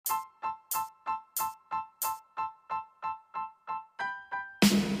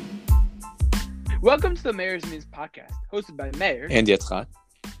Welcome to the Mayor's Memes podcast, hosted by Mayor. And Yitzchak.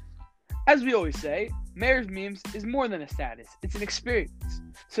 As we always say, Mayor's Memes is more than a status, it's an experience.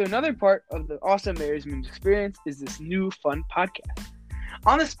 So another part of the awesome Mayor's Memes experience is this new fun podcast.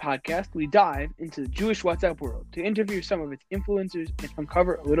 On this podcast, we dive into the Jewish WhatsApp world to interview some of its influencers and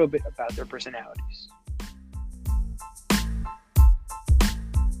uncover a little bit about their personalities.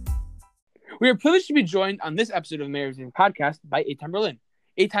 We are privileged to be joined on this episode of Mayor's Memes podcast by Eitan Berlin.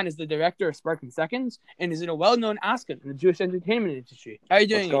 Eitan is the director of Sparking Seconds and is a well-known ascot in the Jewish entertainment industry. How are you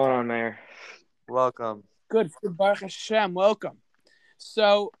doing? What's going on, Mayor? Welcome. Good. Baruch Hashem. Welcome.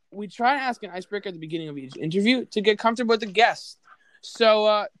 So we try to ask an icebreaker at the beginning of each interview to get comfortable with the guest.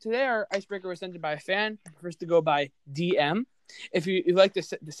 So today our icebreaker was sent in by a fan. First to go by DM. If you'd like to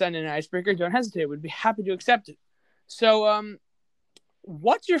send in an icebreaker, don't hesitate. We'd be happy to accept it. So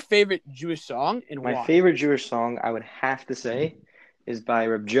what's your favorite Jewish song and why? My favorite Jewish song, I would have to say, is by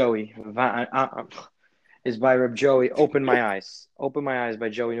Reb Joey. Open My Eyes. Open My Eyes by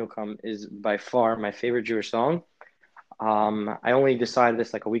Joey Newcomb is by far my favorite Jewish song. I only decided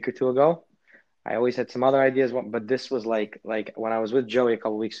this like a week or two ago. I always had some other ideas, but this was like when I was with Joey a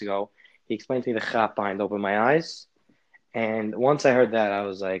couple weeks ago, he explained to me the chap behind Open My Eyes. And once I heard that, I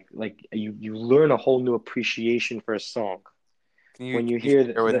was like you learn a whole new appreciation for a song when you hear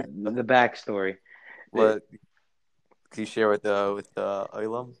the backstory. What can you share with the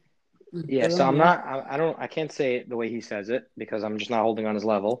Olam? Yeah, so I can't say it the way he says it because I'm just not holding on his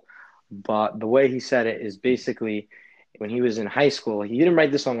level. But the way he said it is basically when he was in high school. He didn't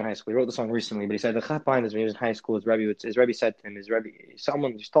write this song in high school. He wrote the song recently, but he said the chap behind this when he was in high school. His Rebbe said to him,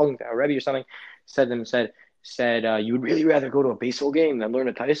 someone was talking to a Rebbe or something, said you would really rather go to a baseball game than learn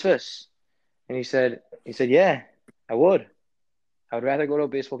a taisvus? And he said, yeah, I would. I would rather go to a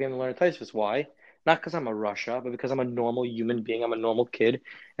baseball game than learn a taisvus. Why? Not because I'm a Russia, but because I'm a normal human being. I'm a normal kid,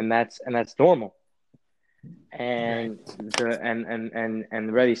 and that's normal. And the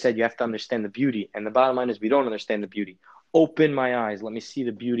Rebbe said you have to understand the beauty. And the bottom line is we don't understand the beauty. Open my eyes. Let me see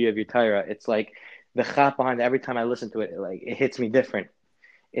the beauty of your Torah. It's like the chap behind it, every time I listen to it, it hits me different.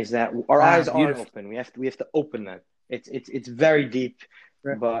 Is that our eyes aren't open. We have to open them. It's very deep,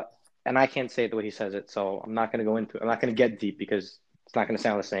 right. And I can't say it the way he says it, so I'm not going to go into it. I'm not going to get deep because it's not going to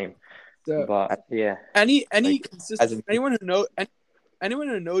sound the same. But yeah, anyone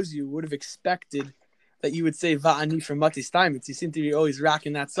who knows you would have expected that you would say Va'ani from Mati Steinmetz. You seem to be always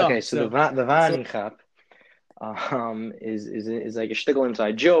rocking that song. Okay, so the Va'ani chap is like a shtickle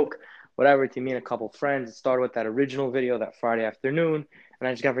inside joke, whatever. To me and a couple friends, it started with that original video that Friday afternoon, and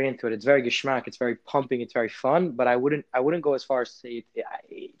I just got very into it. It's very geschmack, it's very pumping, it's very fun. But I wouldn't go as far as to say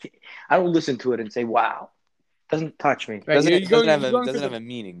I don't listen to it and say wow. Doesn't touch me. Right. Doesn't have a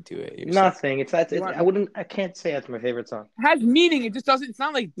meaning to it. Nothing. I can't say that's my favorite song. It has meaning. It just doesn't. It's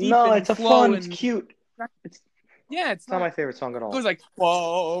not like deep. No, it's a fun. It's cute. It's not my favorite song at all. It was like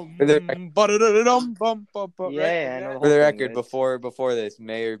yeah. For the record, before this,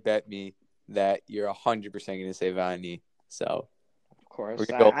 Mayor bet me that you're 100% going to say Vani. So of course,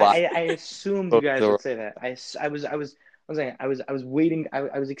 I assumed you guys would say that. I was waiting.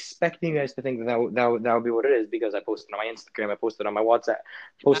 I was expecting you guys to think that would be what it is because I posted on my Instagram, I posted on my WhatsApp,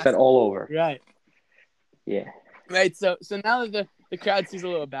 that all over. Right. Yeah. Right. So now that the crowd sees a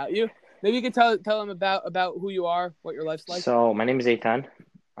little about you, maybe you can tell them about who you are, what your life's like. So my name is Eitan.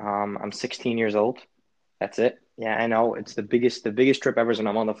 I'm 16 years old. That's it. Yeah, I know it's the biggest trip ever is when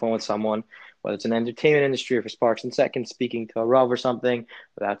I'm on the phone with someone, whether it's in the entertainment industry or for Sparks and Seconds, speaking to a Rav or something,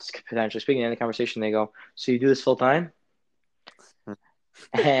 without potentially speaking in the conversation, they go, "So you do this full time?"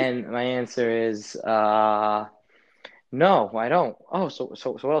 And my answer is, no, I don't. Oh, so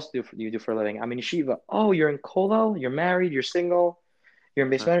what else do you do for a living? I'm in yeshiva. Oh, you're in Kollel? You're married? You're single? You're in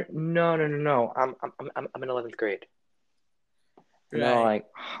basement? No. I'm in 11th grade. And they're like,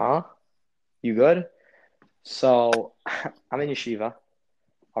 huh? You good? So I'm in yeshiva,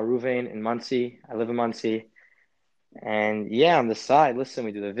 Aruvain in Muncie. I live in Muncie. And yeah, on the side, listen,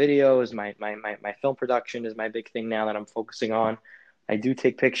 we do the videos. My film production is my big thing now that I'm focusing on. I do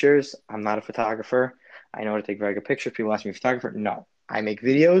take pictures. I'm not a photographer. I know how to take very good pictures. People ask me, photographer? No. I make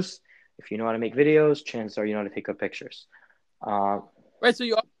videos. If you know how to make videos, chances are you know how to take good pictures. Right, so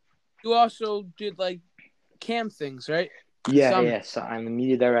you also did, like, camp things, right? Yeah. So I'm the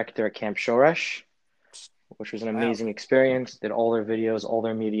media director at Camp Shoresh, which was an amazing experience. Did all their videos, all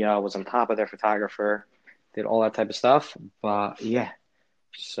their media, was on top of their photographer, did all that type of stuff. But, yeah.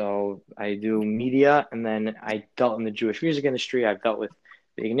 So I do media, and then I dealt in the Jewish music industry. I've dealt with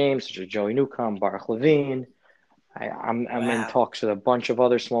big names such as Joey Newcomb, Baruch Levine. I'm in talks with a bunch of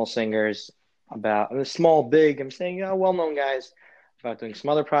other small singers about small, big. I'm saying well-known guys about doing some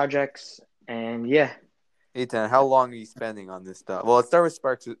other projects, And yeah, Eitan, how long are you spending on this stuff? Well, let's start with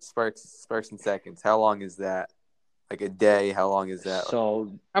Sparks and Seconds. How long is that? Like a day? How long is that?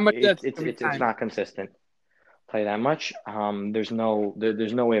 so How much it's that's it's every it's it's time? not consistent. Tell you that much. There's no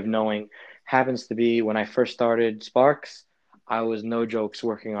way of knowing. Happens to be when I first started Sparks, I was no jokes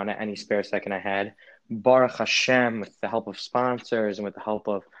working on it any spare second I had. Baruch Hashem, with the help of sponsors and with the help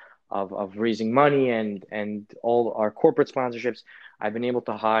of raising money and all our corporate sponsorships, I've been able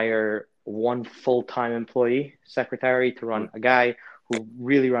to hire one full-time employee, secretary, to run a guy who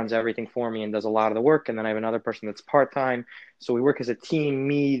really runs everything for me and does a lot of the work. And then I have another person that's part-time. So we work as a team.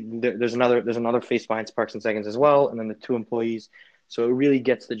 There's another face behind Sparks and Seconds as well, and then the two employees. So it really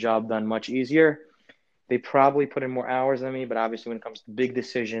gets the job done much easier. They probably put in more hours than me, but obviously when it comes to big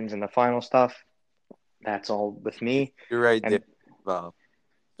decisions and the final stuff, that's all with me. You're right there. And Well,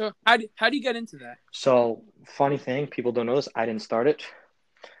 So how do you get into that? so funny thing, people don't know this. I didn't start it.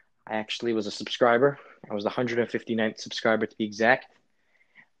 I actually was a subscriber. I was the 159th subscriber to be exact.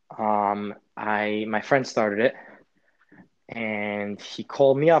 My friend started it, and he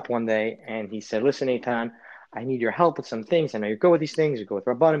called me up one day and he said, "Listen, Eitan, I need your help with some things. I know you go with these things. You go with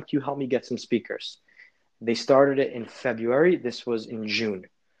Rabbanim. Can you help me get some speakers?" They started it in February. This was in June.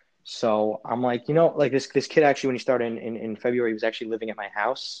 So I'm like, like this kid actually, when he started in February, he was actually living at my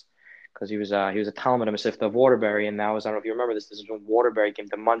house because he was a Talmud Masifta of Waterbury, and that was, I don't know if you remember this. This is when Waterbury came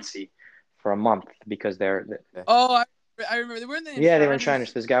to Muncie for a month because Oh, I remember. They were in the yeah, they were in Shriners.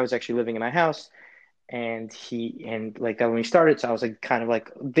 China. So this guy was actually living in my house, and like that when he started. So I was like kind of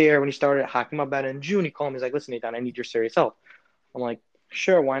like there when he started. Hacking him up about it in June. He called me. He's like, "Listen, Nathan, I need your serious help." I'm like,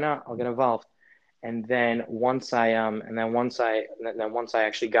 "Sure, why not? I'll get involved." And then once I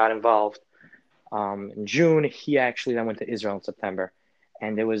actually got involved in June, he actually then went to Israel in September.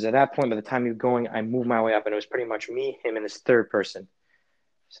 And it was at that point, by the time he was going, I moved my way up, and it was pretty much me, him, and this third person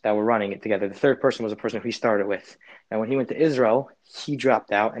so that were running it together. The third person was a person who he started with. And when he went to Israel, he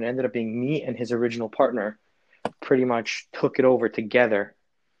dropped out, and it ended up being me and his original partner pretty much took it over together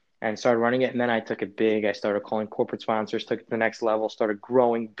and started running it. And then I took it big. I started calling corporate sponsors, took it to the next level, started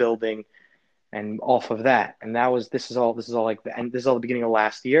growing, building, and off of that. And this is all like and this is all the beginning of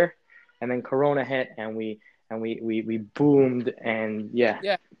last year. And then Corona hit, and we boomed, and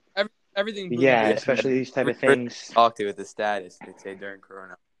Yeah, everything boomed yeah, during. especially these type we of first things. talked to with the status, they say during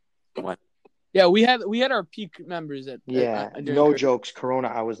Corona. What? Yeah, we had our peak members Yeah, during no Corona. jokes. Corona,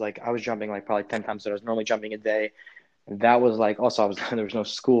 I was jumping like probably 10 times. I was normally jumping a day. That was like also I was there was no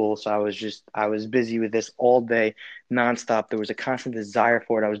school, so I was busy with this all day, nonstop. There was a constant desire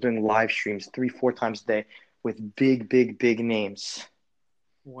for it. I was doing live streams 3-4 times a day with big names.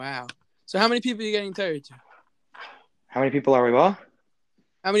 Wow. So how many people are you getting tired to? How many people are we? Well,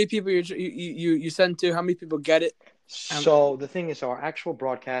 How many people you send to? How many people get it? so the thing is, so our actual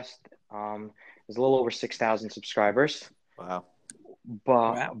broadcast is a little over 6,000 subscribers. Wow.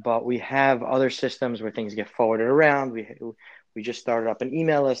 Wow. But we have other systems where things get forwarded around. We just started up an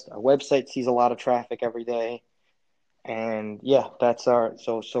email list. Our website sees a lot of traffic every day, and yeah, that's our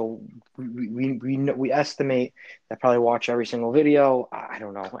so we estimate that probably watch every single video. I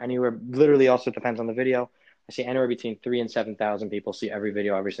don't know, anywhere. Literally, also depends on the video. I see anywhere between 3,000 and 7,000 people see every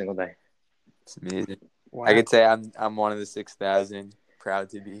video every single day. It's amazing. Wow. I could say I'm one of the 6,000. Proud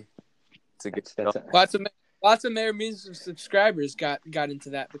to be. It's a good That's result. Lots of Mayor Means subscribers got into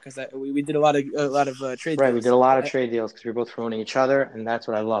that because we did a lot of trade right. deals. We did a lot of trade deals because we were both promoting each other, and that's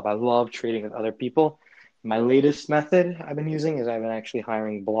what I love. I love trading with other people. My latest method I've been using is I've been actually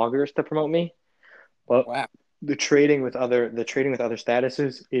hiring bloggers to promote me. But Wow. the trading with other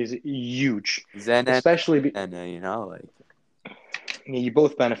statuses is huge, Zen especially and like you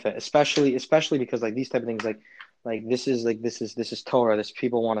both benefit, especially because like these type of things this is Torah. This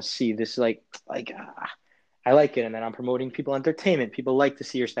people want to see this I like it, and then I'm promoting people entertainment. People like to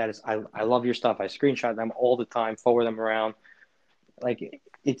see your status. I love your stuff. I screenshot them all the time, forward them around. Like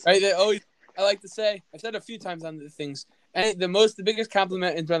it's Right. They always. I like to say. I've said a few times on the things. And the biggest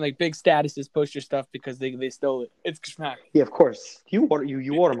compliment is when like big statuses post your stuff because they stole it. It's geschmack. yeah, of course. You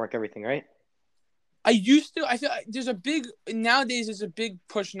watermark everything, right? I used to. I feel like nowadays there's a big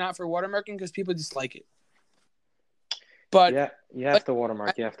push not for watermarking because people just like it. But Yeah, you have like, to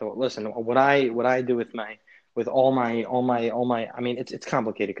watermark. You have to listen. What I do with all my. I mean, it's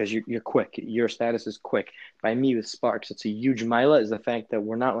complicated because you're quick. Your status is quick. By me with Sparks, it's a huge mila is the fact that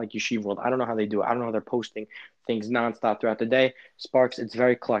we're not like Yeshiva World. I don't know how they do it. I don't know how they're posting things nonstop throughout the day. Sparks, it's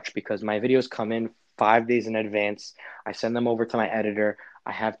very clutch because my videos come in 5 days in advance. I send them over to my editor.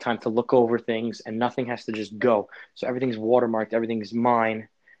 I have time to look over things, and nothing has to just go. So everything's watermarked. Everything's mine,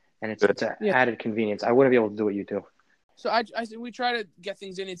 and it's an yeah, added convenience. I wouldn't be able to do what you do. So we try to get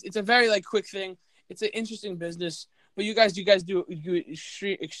things in. It's a very like quick thing. It's an interesting business, but you guys do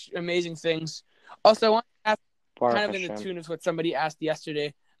amazing things. Also, I want to ask, kind of in the tune of what somebody asked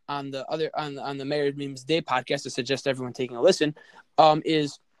yesterday on the Mayor's Memes Day podcast. I suggest everyone taking a listen.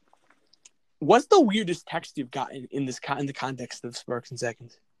 Is what's the weirdest text you've gotten in the context of Sparks and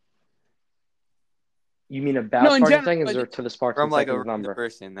Seconds? You mean about Sparks and Seconds, or to the Sparks from and like Seconds a number?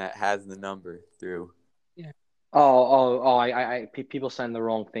 person that has the number through. Yeah. I people send the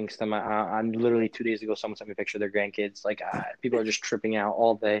wrong things to my. I'm literally 2 days ago. Someone sent me a picture of their grandkids. Like people are just tripping out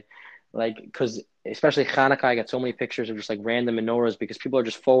all day, like because especially Hanukkah, I got so many pictures of just like random menorahs because people are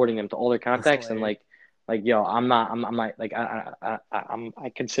just forwarding them to all their contacts and like yo, I'm not like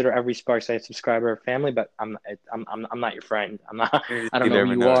I consider every Sparks Site subscriber family, but I'm not your friend. I'm not. I don't know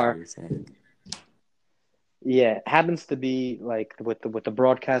who you are. Yeah, it happens to be like with the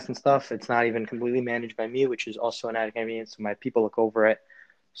broadcast and stuff. It's not even completely managed by me, which is also an added inconvenience. So my people look over it.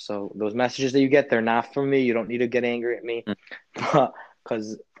 So those messages that you get, they're not from me. You don't need to get angry at me,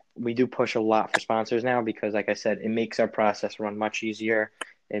 because we do push a lot for sponsors now. Because, like I said, it makes our process run much easier.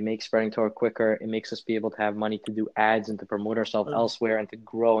 It makes spreading Torah quicker. It makes us be able to have money to do ads and to promote ourselves elsewhere and to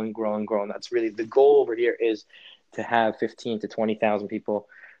grow and grow and grow. And that's really the goal over here, is to have 15 to 20,000 people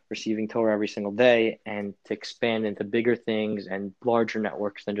receiving Torah every single day, and to expand into bigger things and larger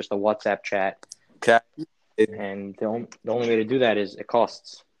networks than just a WhatsApp chat. Okay. And the only way to do that is it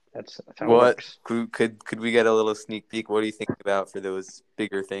costs. That's how it works. Could we get a little sneak peek? What do you think about for those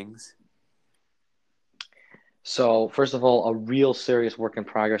bigger things? So first of all, a real serious work in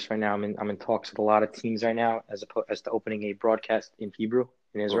progress right now. I'm in talks with a lot of teams right now as to opening a broadcast in Hebrew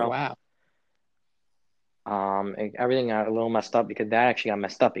in Israel. Oh, wow. And everything got a little messed up because that actually got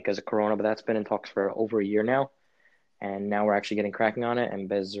messed up because of Corona, but that's been in talks for over a year now. And now we're actually getting cracking on it. And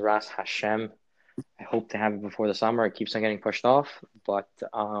Bezras Hashem, I hope to have it before the summer. It keeps on getting pushed off, but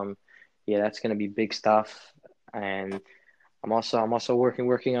yeah, that's going to be big stuff. And I'm also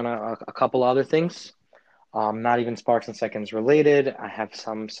working on a couple other things. Not even Sparks and Seconds related. I have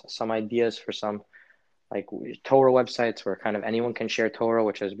some ideas for some like Torah websites where kind of anyone can share Torah,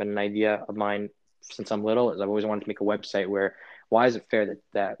 which has been an idea of mine since I'm little. Is I've always wanted to make a website where, why is it fair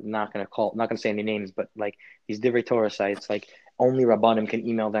that not going to say any names, but like these Divrei Torah sites, like only Rabbanim can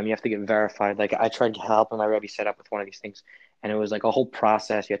email them. You have to get verified. Like I tried to help my Rebbe set up with one of these things, and it was like a whole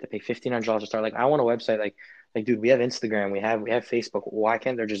process. You have to pay $1,500 to start. Like I want a website like dude, we have Instagram, we have Facebook. Why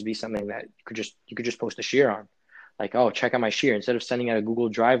can't there just be something that you could just post a shiur on? Like, oh, check out my shiur, instead of sending out a Google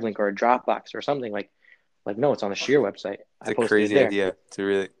Drive link or a Dropbox or something. Like no, it's on the shiur website. It's a crazy idea to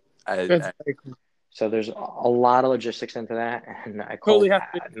really. So there's a lot of logistics into that, and I call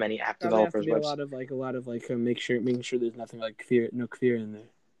many app developers. A lot of making sure there's nothing like no fear in there.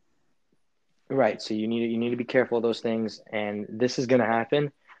 Right. So you need to be careful of those things, and this is going to happen.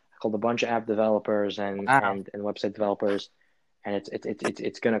 I called a bunch of app developers and website developers, and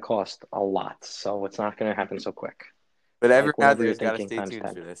it's going to cost a lot. So it's not going to happen so quick. But everyone out there's got to stay tuned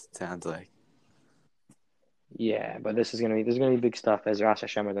for this. It sounds like. Yeah, but this is gonna be big stuff as Rosh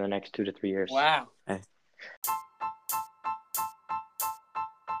Hashem in the next 2 to 3 years. Wow. Hey.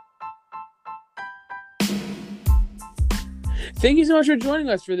 Thank you so much for joining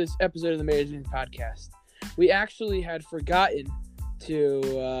us for this episode of the Marriage Memes Podcast. We actually had forgotten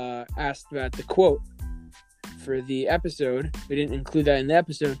to ask about the quote for the episode. We didn't include that in the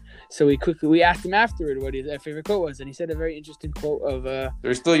episode, so we asked him afterward what his favorite quote was, and he said a very interesting quote of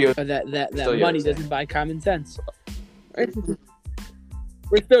there's still you that money doesn't buy common sense. Right?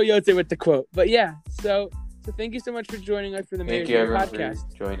 We're still Yotze with the quote, but yeah. So thank you so much for joining us for the Marriage Memes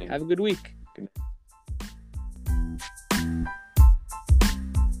Podcast. Joining. Have a good week. Good night.